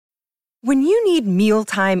When you need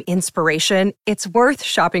mealtime inspiration, it's worth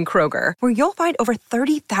shopping Kroger, where you'll find over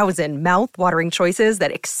 30,000 mouth-watering choices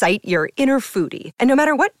that excite your inner foodie. And no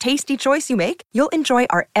matter what tasty choice you make, you'll enjoy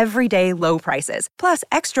our everyday low prices, plus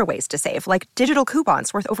extra ways to save, like digital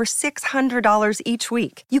coupons worth over $600 each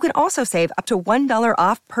week. You can also save up to $1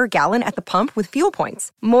 off per gallon at the pump with fuel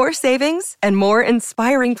points. More savings and more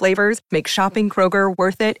inspiring flavors make shopping Kroger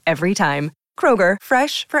worth it every time. Kroger,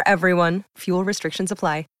 fresh for everyone. Fuel restrictions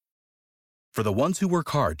apply. For the ones who work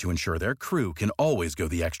hard to ensure their crew can always go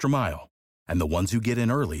the extra mile, and the ones who get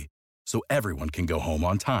in early so everyone can go home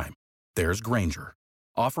on time, there's Grainger,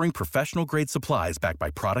 offering professional-grade supplies backed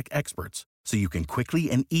by product experts so you can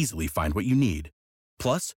quickly and easily find what you need.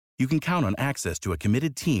 Plus, you can count on access to a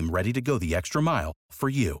committed team ready to go the extra mile for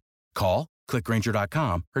you. Call, click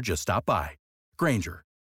Grainger.com, or just stop by. Grainger,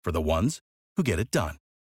 for the ones who get it done.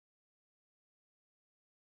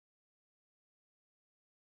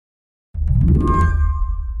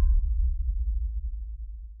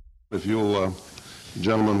 If you'll,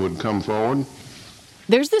 gentlemen, would come forward.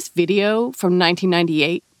 There's this video from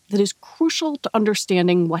 1998 that is crucial to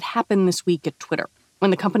understanding what happened this week at Twitter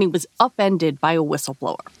when the company was upended by a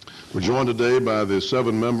whistleblower. We're joined today by the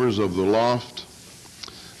 7 members of the Loft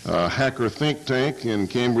hacker think tank in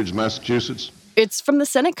Cambridge, Massachusetts. It's from the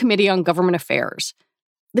Senate Committee on Government Affairs.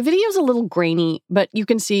 The video's a little grainy, but you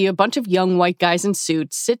can see a bunch of young white guys in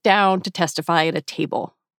suits sit down to testify at a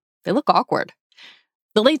table. They look awkward.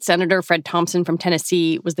 The late Senator Fred Thompson from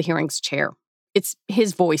Tennessee was the hearing's chair. It's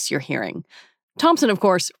his voice you're hearing. Thompson, of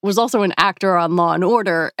course, was also an actor on Law and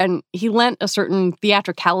Order, and he lent a certain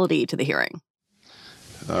theatricality to the hearing.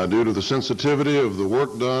 Due to the sensitivity of the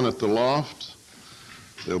work done at the Loft,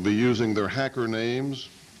 they'll be using their hacker names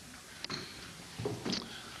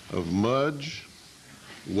of Mudge,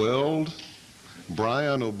 Weld,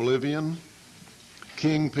 Brian Oblivion,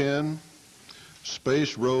 Kingpin,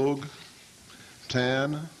 Space Rogue,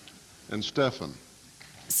 Tan, and Stefan.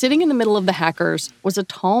 Sitting in the middle of the hackers was a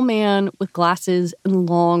tall man with glasses and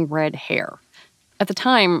long red hair. At the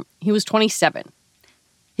time, he was 27.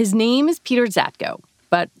 His name is Peter Zatko,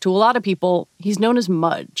 but to a lot of people, he's known as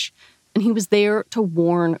Mudge, and he was there to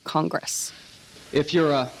warn Congress. If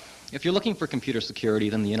you're looking for computer security,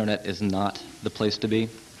 then the internet is not the place to be.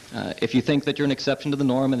 If you think that you're an exception to the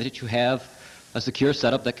norm and that you have a secure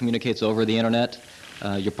setup that communicates over the internet,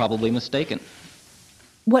 you're probably mistaken.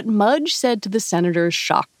 What Mudge said to the senators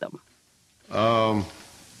shocked them.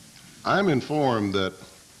 I'm informed that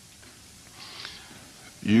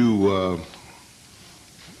you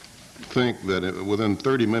think that within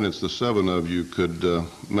 30 minutes, the 7 of you could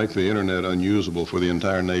make the internet unusable for the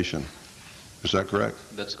entire nation. Is that correct?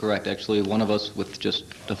 That's correct. Actually, one of us with just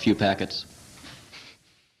a few packets.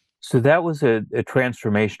 So that was a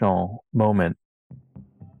transformational moment.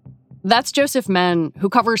 That's Joseph Menn, who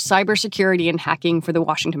covers cybersecurity and hacking for The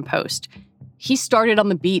Washington Post. He started on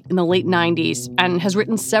the beat in the late 90s and has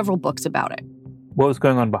written several books about it. What was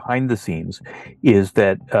going on behind the scenes is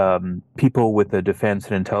that people with a defense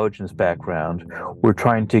and intelligence background were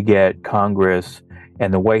trying to get Congress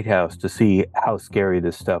and the White House to see how scary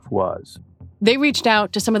this stuff was. They reached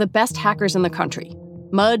out to some of the best hackers in the country,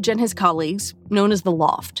 Mudge and his colleagues, known as the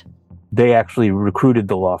Loft. They actually recruited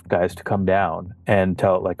the Loft guys to come down and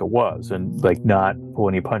tell it like it was and not pull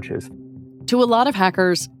any punches. To a lot of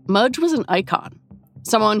hackers, Mudge was an icon.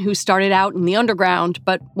 Someone who started out in the underground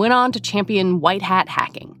but went on to champion white hat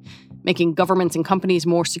hacking, making governments and companies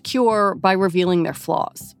more secure by revealing their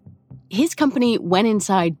flaws. His company went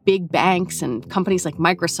inside big banks and companies like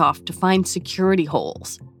Microsoft to find security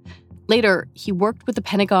holes. Later, he worked with the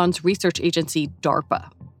Pentagon's research agency, DARPA.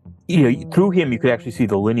 Through him, you could actually see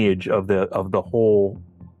the lineage of the whole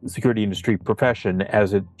security industry profession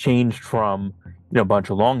as it changed from a bunch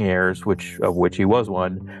of long hairs, of which he was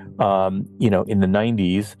one, in the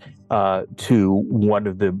 90s, to one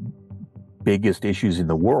of the biggest issues in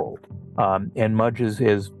the world. And Mudge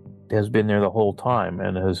has been there the whole time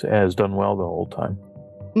and has done well the whole time.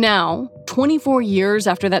 Now, 24 years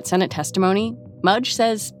after that Senate testimony, Mudge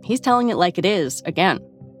says he's telling it like it is again.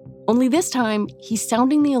 Only this time, he's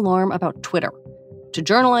sounding the alarm about Twitter to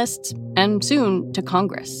journalists and soon to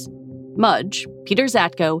Congress. Mudge, Peter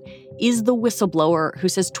Zatko, is the whistleblower who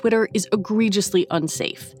says Twitter is egregiously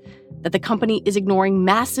unsafe, that the company is ignoring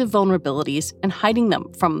massive vulnerabilities and hiding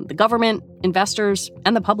them from the government, investors,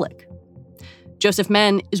 and the public. Joseph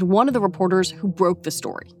Menn is one of the reporters who broke the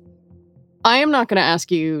story. I am not going to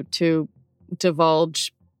ask you to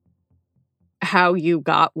divulge how you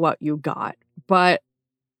got what you got, but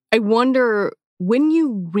I wonder when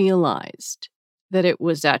you realized that it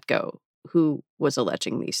was Zatko who was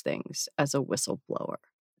alleging these things as a whistleblower.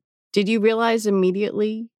 Did you realize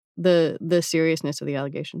immediately the seriousness of the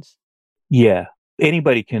allegations? Yeah.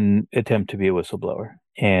 Anybody can attempt to be a whistleblower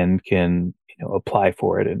and can apply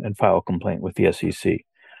for it and file a complaint with the SEC.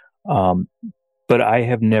 But I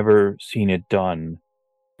have never seen it done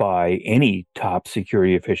by any top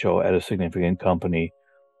security official at a significant company,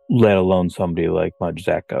 let alone somebody like Mudge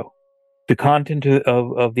Zatko. The content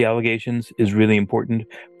of the allegations is really important,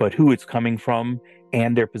 but who it's coming from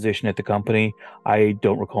and their position at the company, I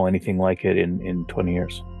don't recall anything like it in 20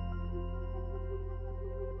 years.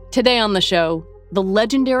 Today on the show, the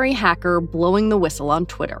legendary hacker blowing the whistle on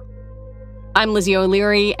Twitter. I'm Lizzie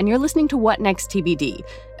O'Leary, and you're listening to What Next TBD,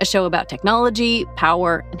 a show about technology,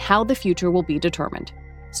 power, and how the future will be determined.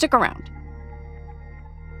 Stick around.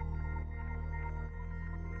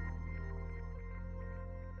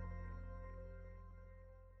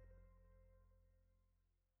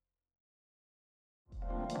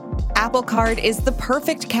 Apple Card is the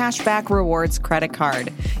perfect cashback rewards credit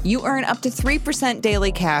card. You earn up to 3%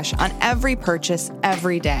 daily cash on every purchase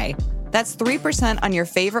every day. That's 3% on your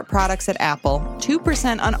favorite products at Apple,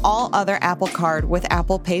 2% on all other Apple Card with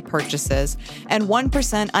Apple Pay purchases, and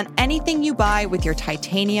 1% on anything you buy with your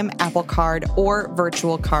titanium Apple Card or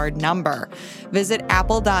virtual card number. Visit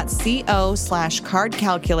apple.co/card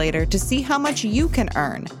calculator to see how much you can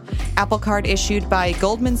earn. Apple Card issued by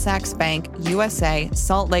Goldman Sachs Bank, USA,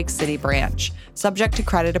 Salt Lake City branch. Subject to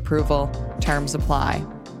credit approval. Terms apply.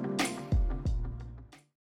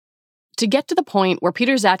 To get to the point where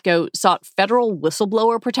Peter Zatko sought federal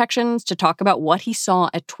whistleblower protections to talk about what he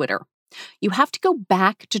saw at Twitter, you have to go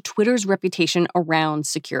back to Twitter's reputation around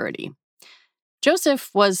security.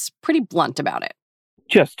 Joseph was pretty blunt about it.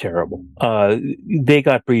 Just terrible. They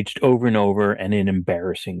got breached over and over and in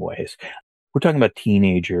embarrassing ways. We're talking about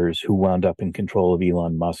teenagers who wound up in control of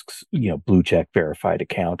Elon Musk's, blue check verified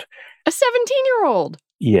account. A 17-year-old.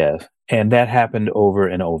 Yes. And that happened over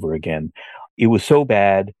and over again. It was so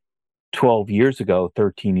bad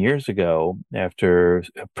 13 years ago, after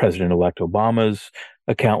President-elect Obama's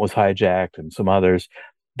account was hijacked and some others,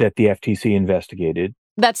 that the FTC investigated.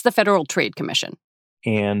 That's the Federal Trade Commission.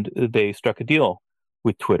 And they struck a deal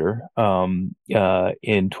with Twitter in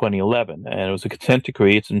 2011. And it was a consent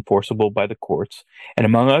decree. It's enforceable by the courts. And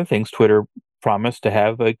among other things, Twitter promised to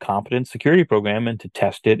have a competent security program and to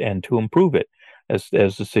test it and to improve it as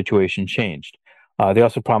the situation changed. They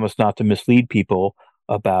also promised not to mislead people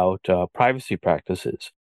about privacy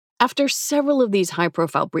practices. After several of these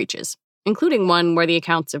high-profile breaches, including one where the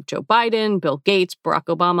accounts of Joe Biden, Bill Gates, Barack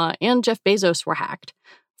Obama, and Jeff Bezos were hacked,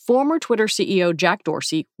 former Twitter CEO Jack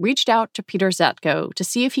Dorsey reached out to Peter Zatko to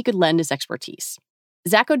see if he could lend his expertise.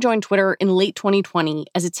 Zatko joined Twitter in late 2020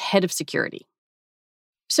 as its head of security.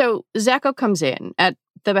 So Zatko comes in at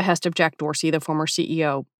the behest of Jack Dorsey, the former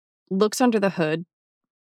CEO, looks under the hood.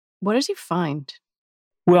 What does he find?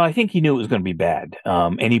 Well, I think he knew it was going to be bad.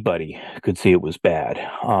 Anybody could see it was bad.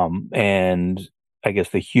 And I guess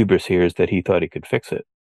the hubris here is that he thought he could fix it.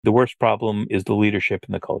 The worst problem is the leadership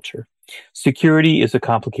and the culture. Security is a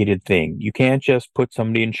complicated thing. You can't just put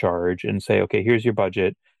somebody in charge and say, okay, here's your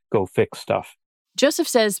budget, go fix stuff. Joseph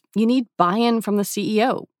says you need buy-in from the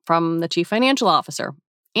CEO, from the chief financial officer,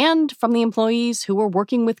 and from the employees who are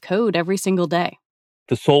working with code every single day.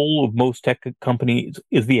 The soul of most tech companies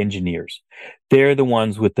is the engineers. They're the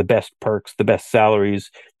ones with the best perks, the best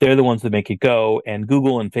salaries. They're the ones that make it go. And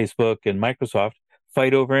Google and Facebook and Microsoft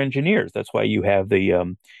fight over engineers. That's why you have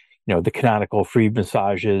the canonical free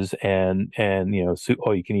massages and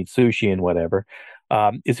all you can eat sushi and whatever.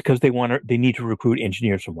 Is because they need to recruit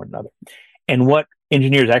engineers from one another. And what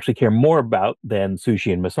engineers actually care more about than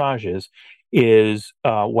sushi and massages is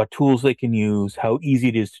what tools they can use, how easy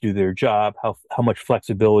it is to do their job, how much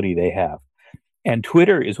flexibility they have. And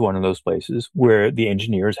Twitter is one of those places where the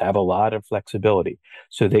engineers have a lot of flexibility.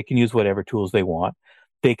 So they can use whatever tools they want.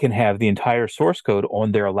 They can have the entire source code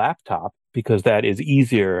on their laptop because that is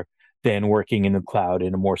easier than working in the cloud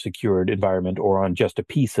in a more secured environment or on just a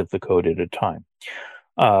piece of the code at a time.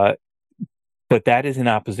 But that is in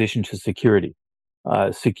opposition to security.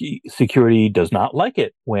 Security does not like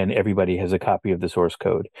it when everybody has a copy of the source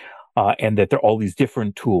code and that there are all these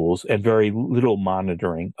different tools and very little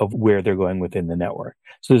monitoring of where they're going within the network.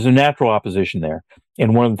 So there's a natural opposition there.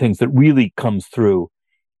 And one of the things that really comes through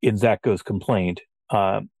in Zatko's complaint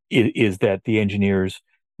is that the engineers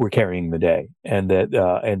were carrying the day and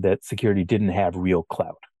that security didn't have real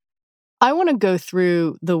clout. I want to go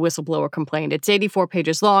through the whistleblower complaint. It's 84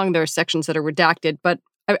 pages long. There are sections that are redacted, but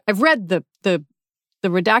I've read the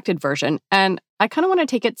redacted version, and I kind of want to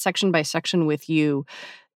take it section by section with you.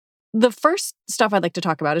 The first stuff I'd like to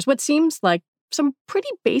talk about is what seems like some pretty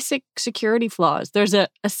basic security flaws. There's a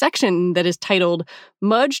section that is titled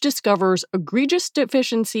Mudge Discovers Egregious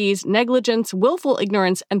Deficiencies, Negligence, Willful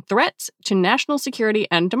Ignorance, and Threats to National Security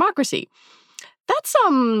and Democracy. That's,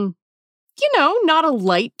 not a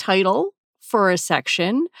light title for a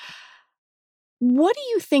section. What do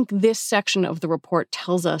you think this section of the report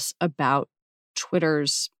tells us about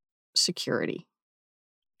Twitter's security?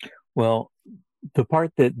 Well, the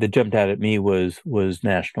part that jumped out at me was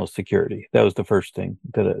national security. That was the first thing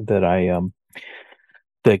that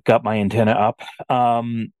got my antenna up.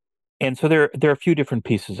 And so there are a few different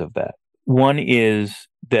pieces of that. One is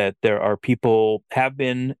that there are people have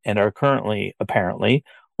been and are currently apparently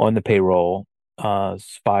on the payroll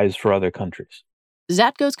spies for other countries.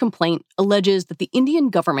 Zatko's complaint alleges that the Indian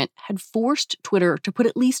government had forced Twitter to put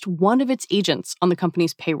at least one of its agents on the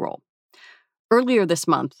company's payroll. Earlier this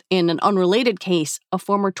month, in an unrelated case, a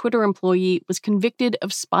former Twitter employee was convicted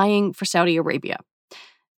of spying for Saudi Arabia.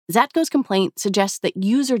 Zatko's complaint suggests that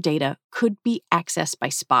user data could be accessed by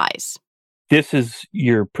spies. This is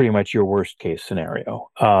pretty much your worst case scenario.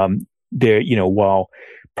 While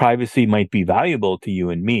privacy might be valuable to you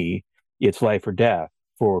and me, it's life or death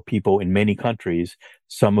for people in many countries,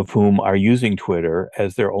 some of whom are using Twitter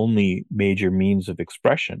as their only major means of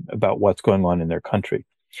expression about what's going on in their country.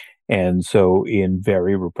 And so in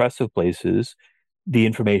very repressive places, the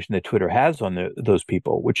information that Twitter has on those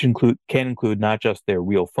people, which can include not just their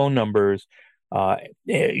real phone numbers,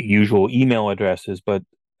 usual email addresses, but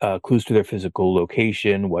clues to their physical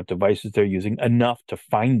location, what devices they're using, enough to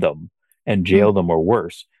find them and jail them or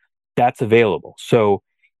worse, that's available. So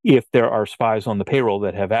if there are spies on the payroll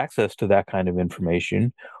that have access to that kind of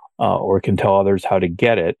information or can tell others how to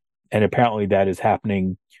get it, and apparently that is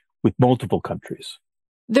happening with multiple countries.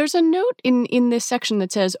 There's a note in this section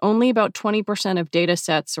that says only about 20% of data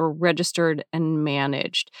sets are registered and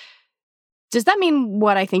managed. Does that mean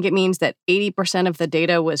what I think it means, that 80% of the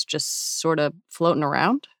data was just sort of floating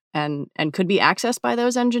around and could be accessed by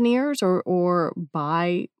those engineers or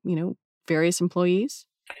by, various employees?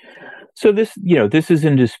 So this is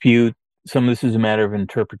in dispute. Some of this is a matter of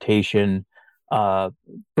interpretation.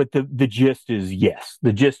 But the gist is yes.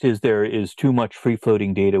 The gist is there is too much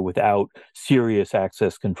free-floating data without serious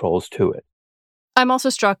access controls to it. I'm also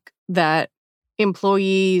struck that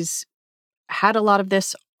employees had a lot of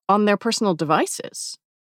this on their personal devices.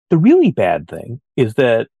 The really bad thing is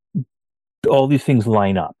that all these things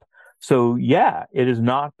line up. So yeah, it is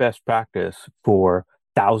not best practice for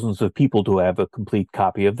thousands of people to have a complete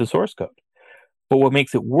copy of the source code. But what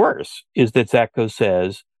makes it worse is that Zatko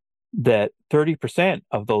says that 30%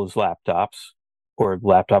 of those laptops, or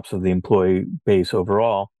laptops of the employee base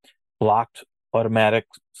overall, blocked automatic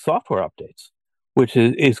software updates, which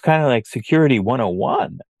is kind of like security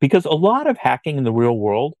 101. Because a lot of hacking in the real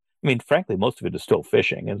world, frankly, most of it is still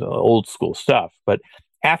phishing and old school stuff. But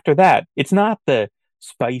after that, it's not the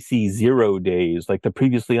spicy 0 days like the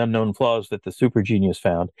previously unknown flaws that the super genius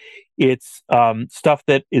found. It's stuff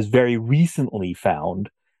that is very recently found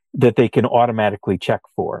that they can automatically check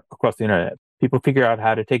for across the internet. People figure out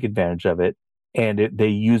how to take advantage of it, and they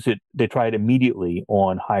use it. They try it immediately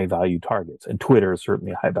on high-value targets, and Twitter is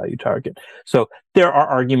certainly a high-value target. So there are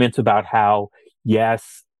arguments about how,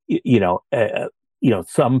 yes,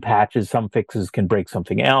 some patches, some fixes can break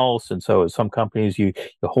something else, and so some companies you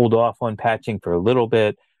hold off on patching for a little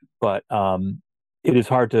bit, but it is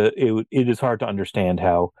hard to understand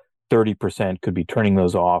how 30% could be turning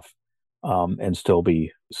those off and still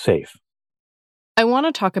be safe. I want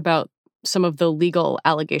to talk about some of the legal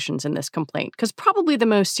allegations in this complaint, because probably the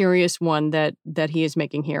most serious one that he is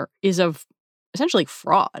making here is of essentially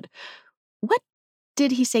fraud. What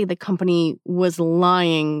did he say the company was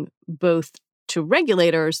lying both to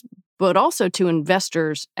regulators, but also to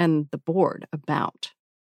investors and the board about?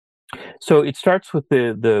 So it starts with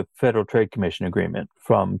the Federal Trade Commission agreement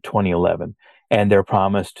from 2011 and their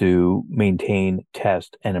promise to maintain,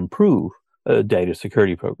 test, and improve a data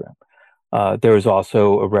security program. There was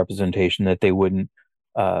also a representation that they wouldn't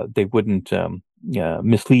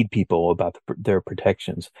mislead people about their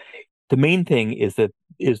protections. The main thing is the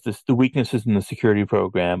weaknesses in the security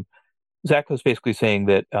program. Zatko's basically saying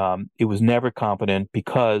that it was never competent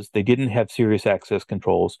because they didn't have serious access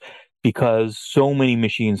controls, because so many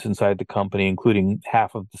machines inside the company, including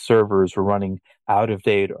half of the servers, were running out of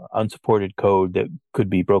date or unsupported code that could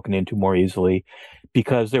be broken into more easily,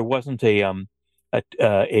 because there wasn't a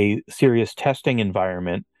serious testing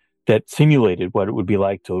environment that simulated what it would be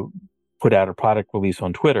like to put out a product release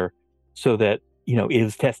on Twitter, so that it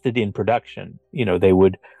is tested in production. They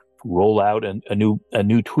would roll out a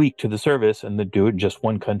new tweak to the service and then do it in just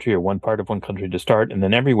one country or one part of one country to start, and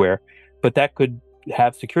then everywhere but that could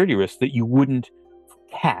have security risks that you wouldn't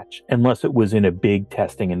catch unless it was in a big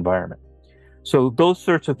testing environment. So those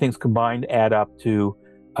sorts of things combined add up to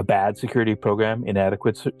a bad security program,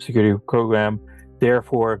 inadequate security program.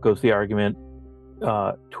 Therefore, goes the argument,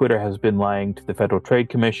 Twitter has been lying to the Federal Trade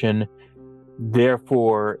Commission.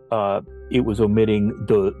 Therefore, it was omitting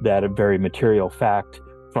that very material fact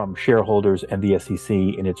from shareholders and the SEC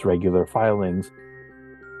in its regular filings.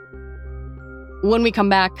 When we come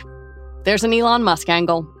back, there's an Elon Musk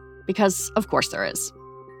angle, because of course there is.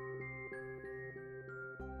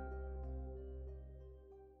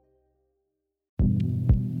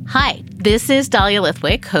 Hi, this is Dahlia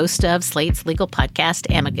Lithwick, host of Slate's legal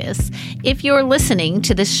podcast, Amicus. If you're listening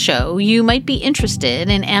to this show, you might be interested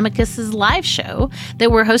in Amicus's live show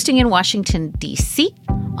that we're hosting in Washington, D.C.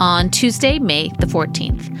 on Tuesday, May the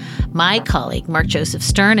 14th. My colleague, Mark Joseph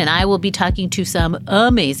Stern, and I will be talking to some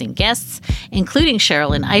amazing guests, including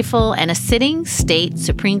Sherrilyn Ifill and a sitting state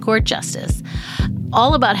Supreme Court justice,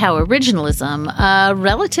 all about how originalism, a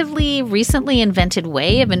relatively recently invented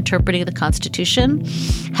way of interpreting the Constitution,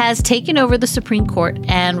 has taken over the Supreme Court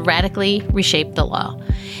and radically reshaped the law.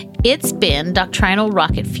 It's been doctrinal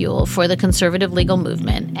rocket fuel for the conservative legal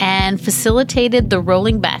movement and facilitated the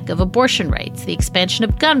rolling back of abortion rights, the expansion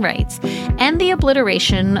of gun rights, and the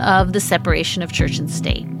obliteration of the separation of church and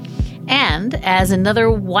state. And as another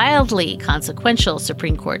wildly consequential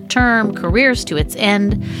Supreme Court term careers to its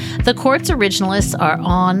end, the court's originalists are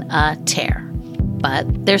on a tear. But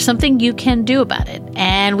there's something you can do about it,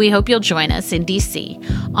 and we hope you'll join us in D.C.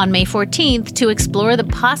 on May 14th to explore the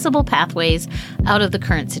possible pathways out of the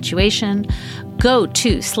current situation. Go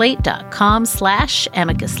to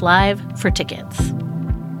slate.com/Amicus Live for tickets.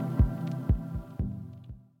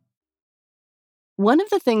 One of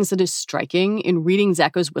the things that is striking in reading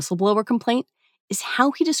Zacco's whistleblower complaint is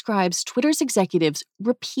how he describes Twitter's executives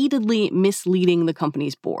repeatedly misleading the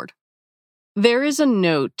company's board. There is a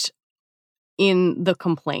note in the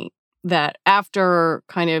complaint that after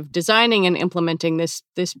kind of designing and implementing this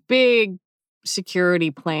big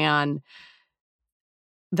security plan,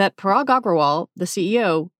 that Parag Agrawal, the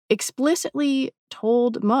CEO, explicitly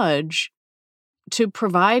told Mudge to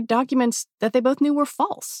provide documents that they both knew were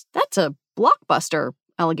false. That's a blockbuster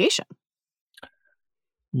allegation.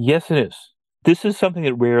 Yes, it is. This is something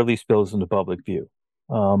that rarely spills into public view.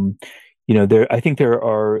 I think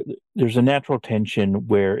there's a natural tension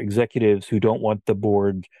where executives who don't want the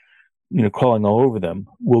board, crawling all over them,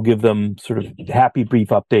 will give them sort of happy, brief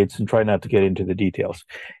updates and try not to get into the details.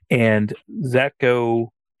 And Zacco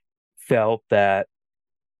felt that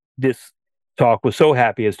this talk was so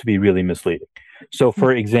happy as to be really misleading. So,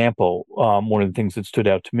 for example, one of the things that stood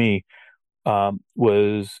out to me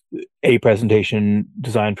was a presentation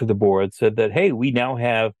designed for the board said that, hey, we now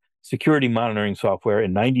have security monitoring software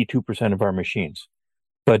in 92% of our machines,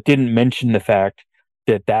 but didn't mention the fact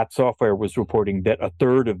that that software was reporting that a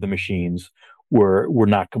third of the machines were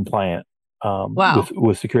not compliant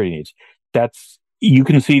with security needs. You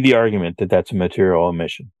can see the argument that that's a material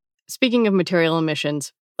omission. Speaking of material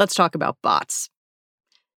omissions, let's talk about bots.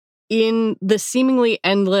 In the seemingly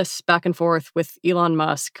endless back and forth with Elon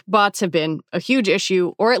Musk, bots have been a huge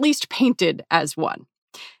issue, or at least painted as one.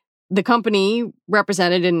 The company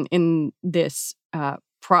represented in this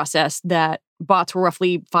process that bots were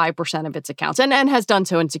roughly 5% of its accounts and has done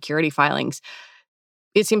so in security filings.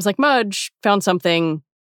 It seems like Mudge found something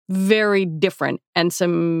very different and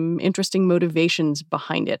some interesting motivations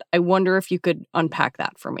behind it. I wonder if you could unpack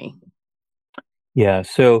that for me. Yeah,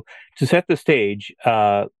 so to set the stage,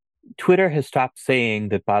 Twitter has stopped saying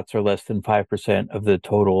that bots are less than 5% of the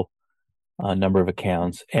total number of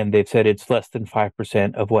accounts, and they've said it's less than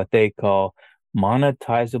 5% of what they call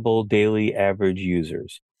monetizable daily average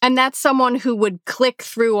users. And that's someone who would click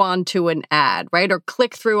through onto an ad, right? Or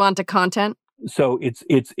click through onto content? So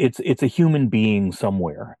it's a human being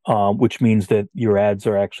somewhere, which means that your ads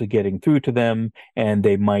are actually getting through to them, and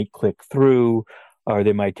they might click through, or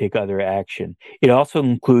they might take other action. It also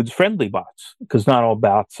includes friendly bots, because not all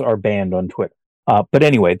bots are banned on Twitter. But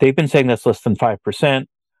anyway, they've been saying that's less than 5%.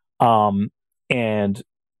 And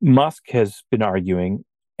Musk has been arguing,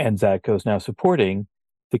 and Zacco is now supporting,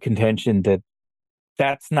 the contention that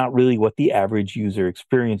that's not really what the average user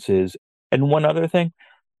experiences. And one other thing,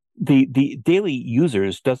 the daily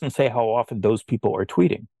users doesn't say how often those people are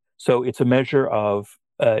tweeting. So it's a measure of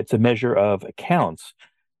accounts,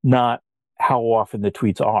 not how often the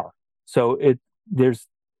tweets are. So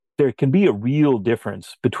there can be a real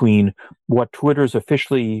difference between what Twitter's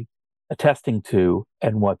officially attesting to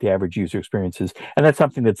and what the average user experiences. And that's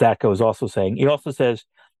something that Zacco is also saying. He also says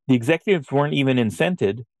the executives weren't even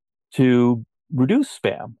incented to reduce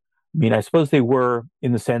spam. I mean, I suppose they were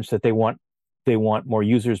in the sense that they want more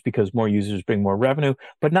users because more users bring more revenue,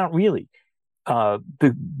 but not really.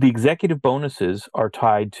 The executive bonuses are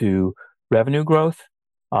tied to revenue growth,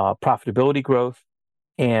 profitability growth,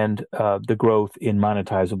 and the growth in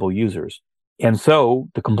monetizable users. And so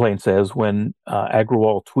the complaint says when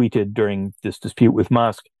Agrawal tweeted during this dispute with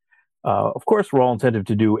Musk, of course, we're all incented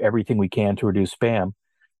to do everything we can to reduce spam.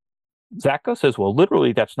 Zatko says, well,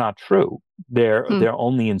 literally, that's not true. They're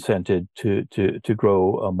only incented to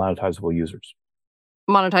grow monetizable users.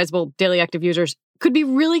 Monetizable daily active users could be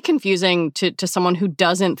really confusing to someone who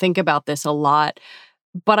doesn't think about this a lot.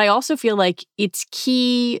 But I also feel like it's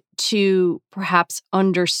key to perhaps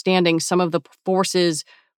understanding some of the forces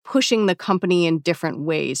pushing the company in different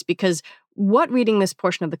ways. Because what reading this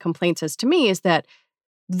portion of the complaint says to me is that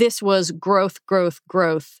this was growth, growth,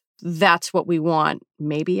 growth. That's what we want.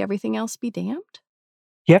 Maybe everything else be damned?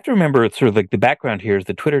 You have to remember, it's sort of like the background here is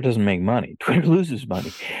that Twitter doesn't make money. Twitter loses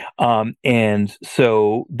money. And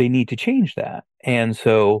so they need to change that. And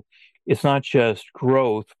so it's not just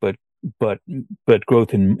growth, but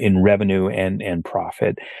growth in revenue and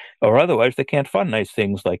profit, or otherwise they can't fund nice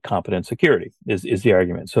things like competent security is the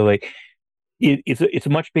argument. So like it's a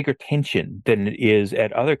much bigger tension than it is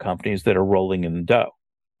at other companies that are rolling in the dough.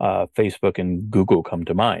 Facebook and Google come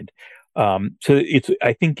to mind. So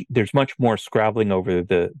I think there's much more scrabbling over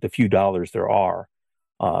the few dollars there are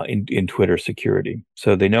in Twitter security.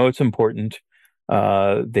 So they know it's important.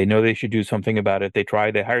 They know they should do something about it. They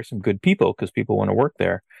hire some good people because people want to work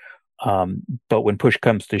there. But when push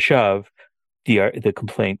comes to shove, the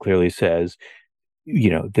complaint clearly says,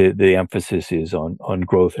 the emphasis is on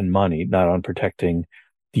growth and money, not on protecting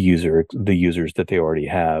the users that they already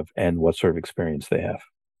have and what sort of experience they have.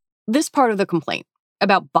 This part of the complaint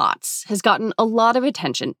about bots has gotten a lot of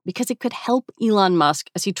attention because it could help Elon Musk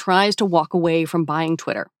as he tries to walk away from buying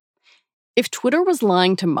Twitter. If Twitter was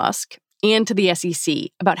lying to Musk and to the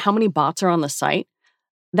SEC about how many bots are on the site,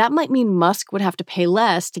 that might mean Musk would have to pay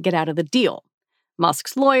less to get out of the deal.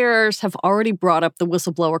 Musk's lawyers have already brought up the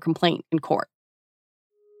whistleblower complaint in court.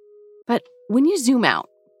 But when you zoom out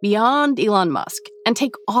beyond Elon Musk and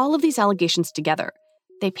take all of these allegations together,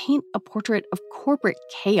 they paint a portrait of corporate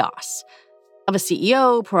chaos, of a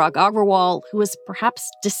CEO, Parag Agrawal, who was perhaps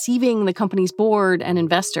deceiving the company's board and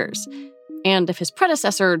investors, and of his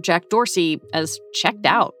predecessor, Jack Dorsey, as checked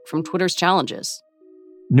out from Twitter's challenges.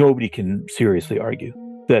 Nobody can seriously argue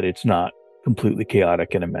that it's not completely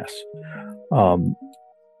chaotic and a mess.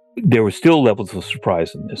 There were still levels of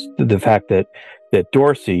surprise in this. The fact that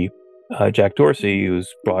Dorsey, Jack Dorsey,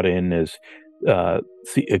 who's brought in as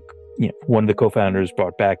one of the co-founders,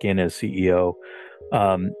 brought back in as CEO,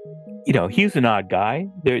 he's an odd guy.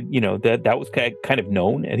 That was kind of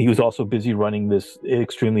known, and he was also busy running this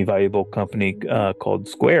extremely valuable company called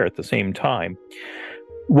Square at the same time.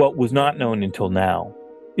 What was not known until now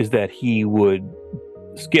is that he would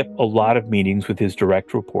skip a lot of meetings with his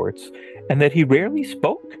direct reports, and that he rarely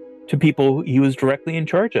spoke to people he was directly in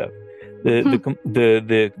charge of.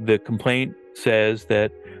 The complaint says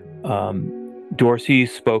that Dorsey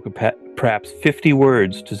spoke perhaps 50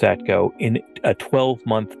 words to Zatko in a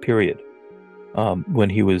 12-month period when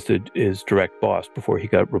he was his direct boss before he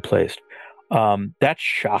got replaced. That's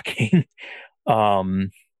shocking.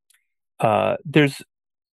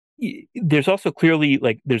 There's also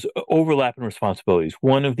clearly there's overlap in responsibilities.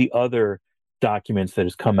 One of the other documents that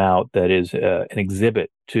has come out that is an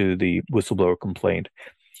exhibit to the whistleblower complaint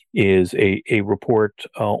is a report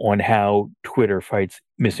on how Twitter fights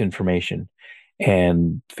misinformation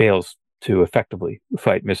and fails to effectively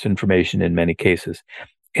fight misinformation in many cases.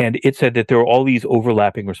 And it said that there are all these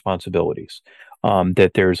overlapping responsibilities,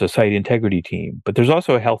 that there's a site integrity team, but there's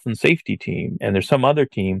also a health and safety team, and there's some other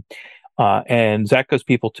team, and Zatko's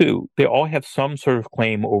people too. They all have some sort of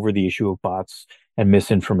claim over the issue of bots and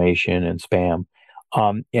misinformation and spam.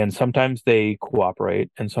 And sometimes they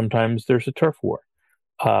cooperate, and sometimes there's a turf war.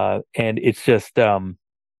 And it's just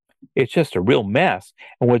a real mess.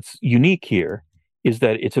 And what's unique here is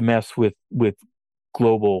that it's a mess with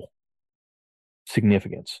global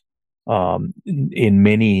significance. In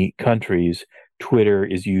many countries, Twitter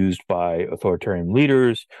is used by authoritarian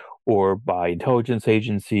leaders or by intelligence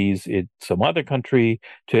agencies in some other country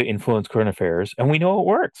to influence current affairs, and we know it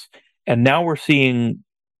works. And now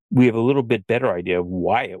we have a little bit better idea of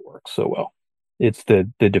why it works so well. It's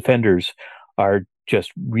the defenders are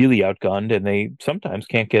just really outgunned, and they sometimes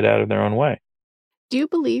can't get out of their own way. Do you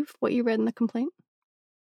believe what you read in the complaint?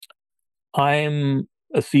 I'm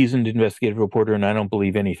a seasoned investigative reporter, and I don't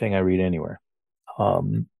believe anything I read anywhere.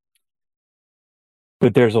 But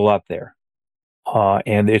there's a lot there.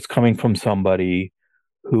 And it's coming from somebody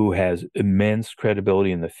who has immense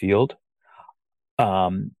credibility in the field.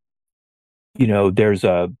 There's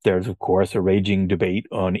of course a raging debate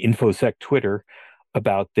on InfoSec Twitter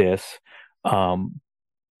about this.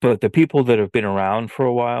 But the people that have been around for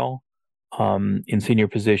a while in senior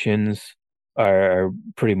positions are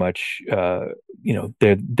pretty much,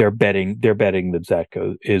 they're betting that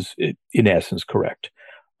Zatko is in essence correct.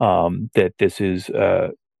 That this is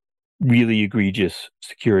really egregious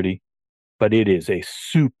security, but it is a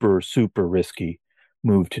super, super risky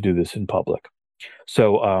move to do this in public.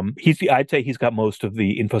 So I'd say he's got most of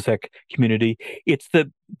the InfoSec community. It's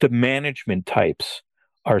the management types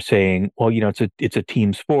are saying, well, it's a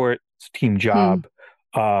team sport, it's a team job.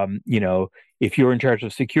 If you're in charge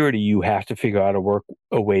of security, you have to figure out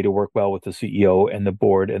a way to work well with the CEO and the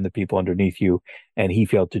board and the people underneath you. And he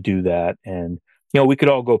failed to do that. And we could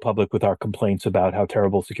all go public with our complaints about how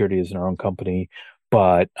terrible security is in our own company,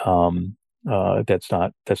 but that's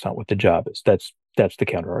not what the job is. That's the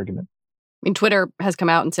counter argument. I mean, Twitter has come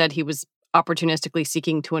out and said he was opportunistically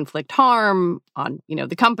seeking to inflict harm on,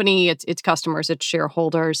 the company, its customers, its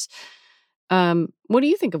shareholders. What do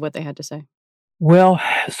you think of what they had to say? Well,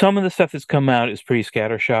 some of the stuff that's come out is pretty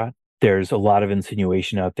scattershot. There's a lot of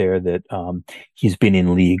insinuation out there that he's been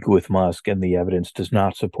in league with Musk, and the evidence does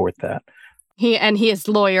not support that. His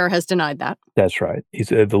lawyer has denied that. That's right.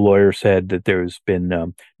 The lawyer said that there's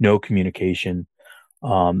been no communication.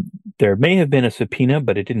 There may have been a subpoena,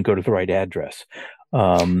 but it didn't go to the right address.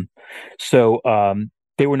 So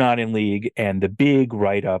they were not in league. And the big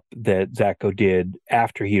write-up that Zatko did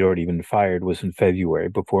after he'd already been fired was in February,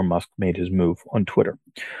 before Musk made his move on Twitter.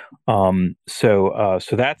 So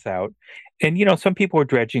that's out. And, some people are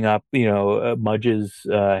dredging up, Mudge's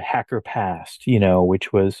hacker past,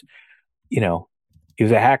 which was, he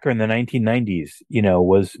was a hacker in the 1990s.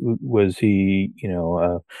 Was he,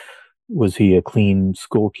 was he a clean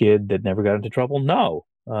school kid that never got into trouble? No,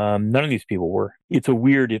 none of these people were. It's a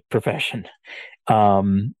weird profession.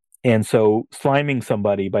 And so sliming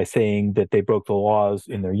somebody by saying that they broke the laws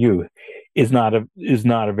in their youth is not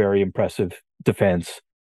a very impressive defense.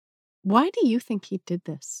 Why do you think he did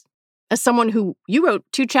this? As someone who, you wrote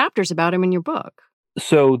 2 chapters about him in your book.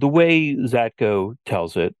 So the way Zatko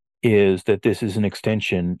tells it is that this is an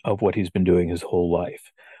extension of what he's been doing his whole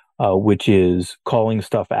life. Which is calling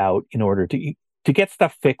stuff out in order to get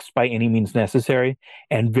stuff fixed by any means necessary.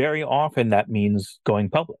 And very often that means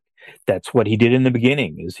going public. That's what he did in the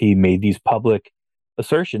beginning, is he made these public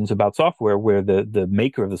assertions about software where the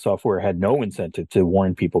maker of the software had no incentive to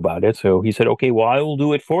warn people about it. So he said, okay, well, I will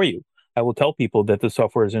do it for you. I will tell people that the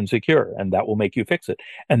software is insecure, and that will make you fix it.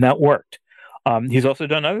 And that worked. He's also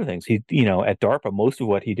done other things. At DARPA, most of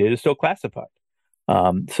what he did is still classified.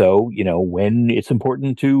 So, when it's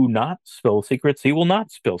important to not spill secrets, he will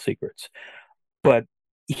not spill secrets. But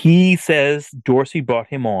he says Dorsey brought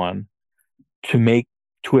him on to make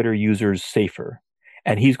Twitter users safer.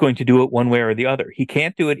 And he's going to do it one way or the other. He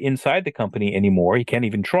can't do it inside the company anymore. He can't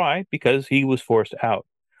even try because he was forced out.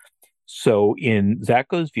 So in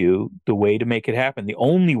Zatko's view, the way to make it happen, the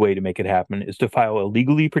only way to make it happen, is to file a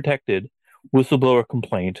legally protected whistleblower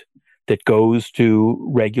complaint that goes to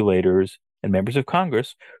regulators and members of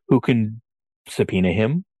Congress who can subpoena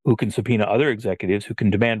him, who can subpoena other executives, who can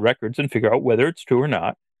demand records and figure out whether it's true or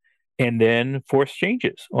not, and then force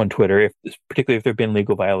changes on Twitter, particularly if there have been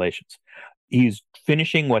legal violations. He's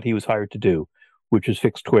finishing what he was hired to do, which is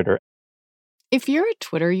fix Twitter. If you're a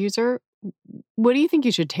Twitter user, what do you think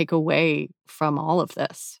you should take away from all of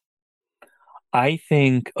this? I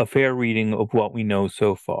think a fair reading of what we know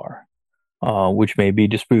so far, which may be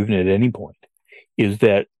disproven at any point, is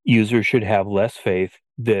that users should have less faith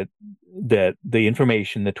that the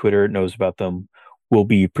information that Twitter knows about them will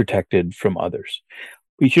be protected from others.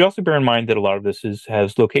 We should also bear in mind that a lot of this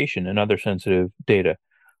has location and other sensitive data.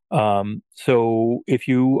 So if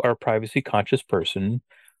you are a privacy conscious person,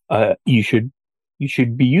 you should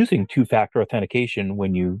be using 2-factor authentication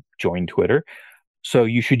when you join Twitter. So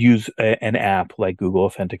you should use an app like Google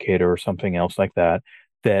Authenticator or something else like that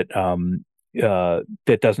that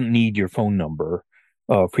doesn't need your phone number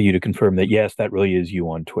for you to confirm that, yes, that really is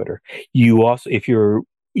you on Twitter. You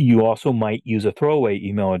also might use a throwaway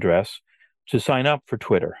email address to sign up for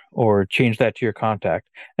Twitter, or change that to your contact,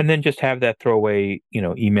 and then just have that throwaway,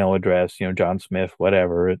 email address, John Smith,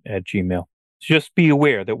 whatever, at Gmail. Just be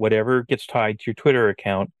aware that whatever gets tied to your Twitter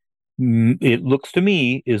account, it looks to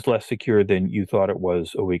me, is less secure than you thought it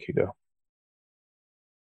was a week ago.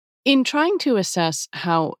 In trying to assess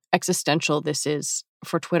how existential this is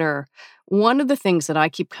for Twitter, one of the things that I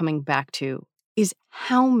keep coming back to is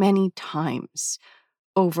how many times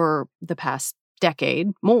over the past decade,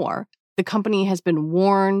 more, the company has been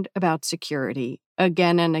warned about security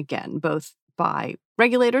again and again, both by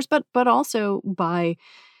regulators, but also by,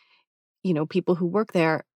 people who work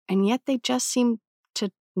there. And yet they just seem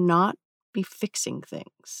to not be fixing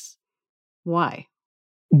things. Why?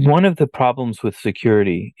 One of the problems with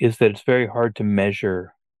security is that it's very hard to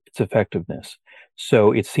measure its effectiveness.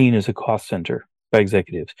 So it's seen as a cost center by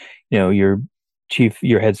executives. Your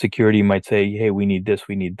head security might say, hey, we need this,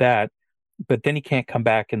 we need that. But then he can't come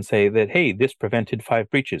back and say that, hey, this prevented 5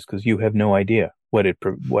 breaches, because you have no idea what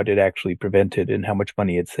it actually prevented and how much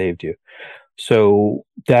money it saved you. So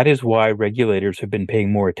that is why regulators have been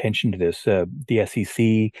paying more attention to this. The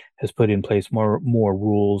SEC has put in place more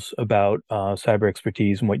rules about cyber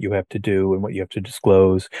expertise and what you have to do and what you have to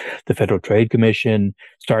disclose. The Federal Trade Commission,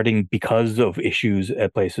 starting because of issues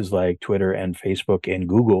at places like Twitter and Facebook and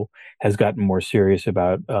Google, has gotten more serious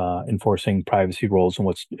about enforcing privacy rules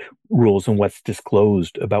and what's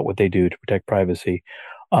disclosed about what they do to protect privacy.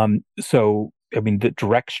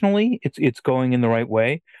 Directionally, it's going in the right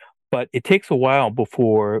way. But it takes a while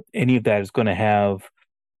before any of that is going to have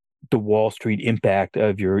the Wall Street impact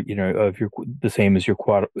of the same as your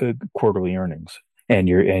quarterly earnings and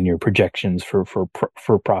your projections for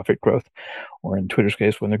profit growth, or in Twitter's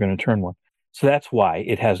case, when they're going to turn one. So that's why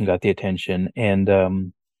it hasn't got the attention. And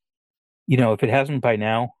if it hasn't by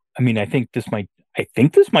now, I think this might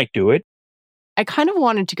do it. I kind of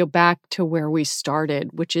wanted to go back to where we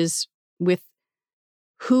started, which is with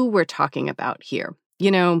who we're talking about here.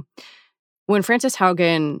 When Frances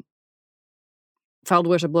Haugen filed a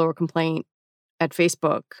whistleblower complaint at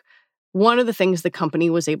Facebook, one of the things the company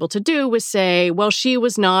was able to do was say, well, she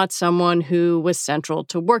was not someone who was central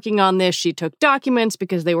to working on this. She took documents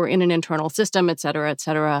because they were in an internal system, et cetera, et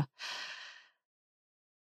cetera.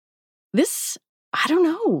 This, I don't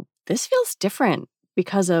know, this feels different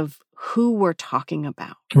because of who we're talking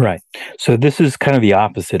about. Right. So this is kind of the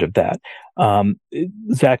opposite of that.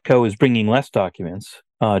 Zatko is bringing less documents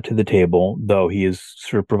to the table, though he is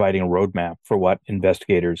sort of providing a roadmap for what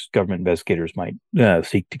government investigators might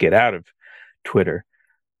seek to get out of Twitter.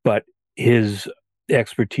 But his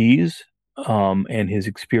expertise and his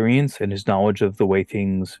experience and his knowledge of the way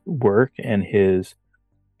things work and his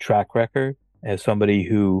track record as somebody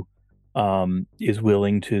who is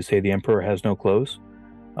willing to say the emperor has no clothes,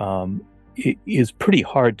 it is pretty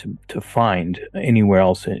hard to find anywhere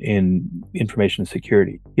else in information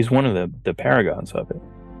security. He's one of the paragons of it.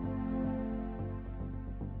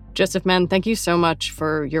 Joseph Menn, thank you so much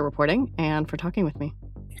for your reporting and for talking with me.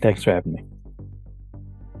 Thanks for having me.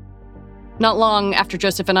 Not long after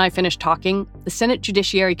Joseph and I finished talking, the Senate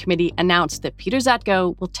Judiciary Committee announced that Peter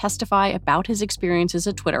Zatko will testify about his experiences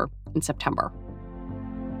at Twitter in September.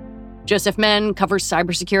 Joseph Menn covers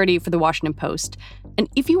cybersecurity for The Washington Post. And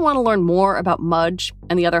if you want to learn more about Mudge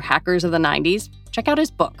and the other hackers of the 90s, check out his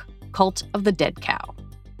book, Cult of the Dead Cow.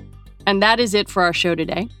 And that is it for our show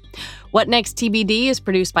today. What Next TBD is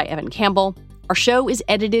produced by Evan Campbell. Our show is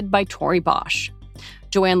edited by Tori Bosch.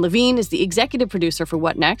 Joanne Levine is the executive producer for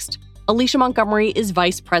What Next. Alicia Montgomery is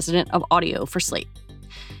vice president of audio for Slate.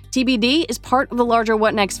 TBD is part of the larger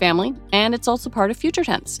What Next family, and it's also part of Future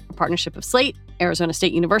Tense, a partnership of Slate, Arizona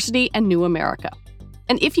State University, and New America.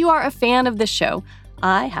 And if you are a fan of this show,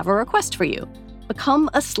 I have a request for you. Become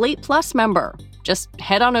a Slate Plus member. Just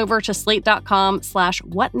head on over to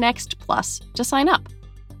slate.com/whatnextplus to sign up.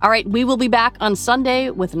 All right, we will be back on Sunday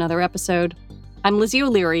with another episode. I'm Lizzie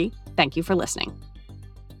O'Leary. Thank you for listening.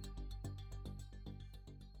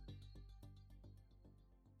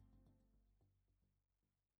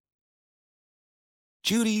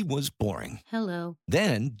 Judy was boring. Hello.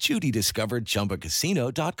 Then Judy discovered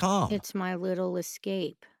ChumbaCasino.com. It's my little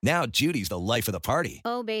escape. Now Judy's the life of the party.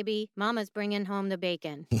 Oh, baby, mama's bringing home the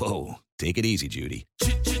bacon. Whoa, take it easy, Judy.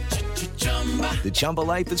 The Chumba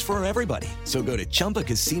life is for everybody. So go to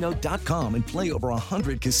ChumbaCasino.com and play over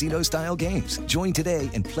 100 casino-style games. Join today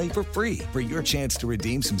and play for free for your chance to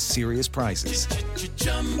redeem some serious prizes.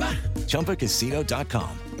 ChumbaCasino.com.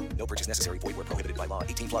 No purchase necessary. Void where prohibited by law.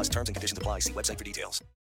 18+ terms and conditions apply. See website for details.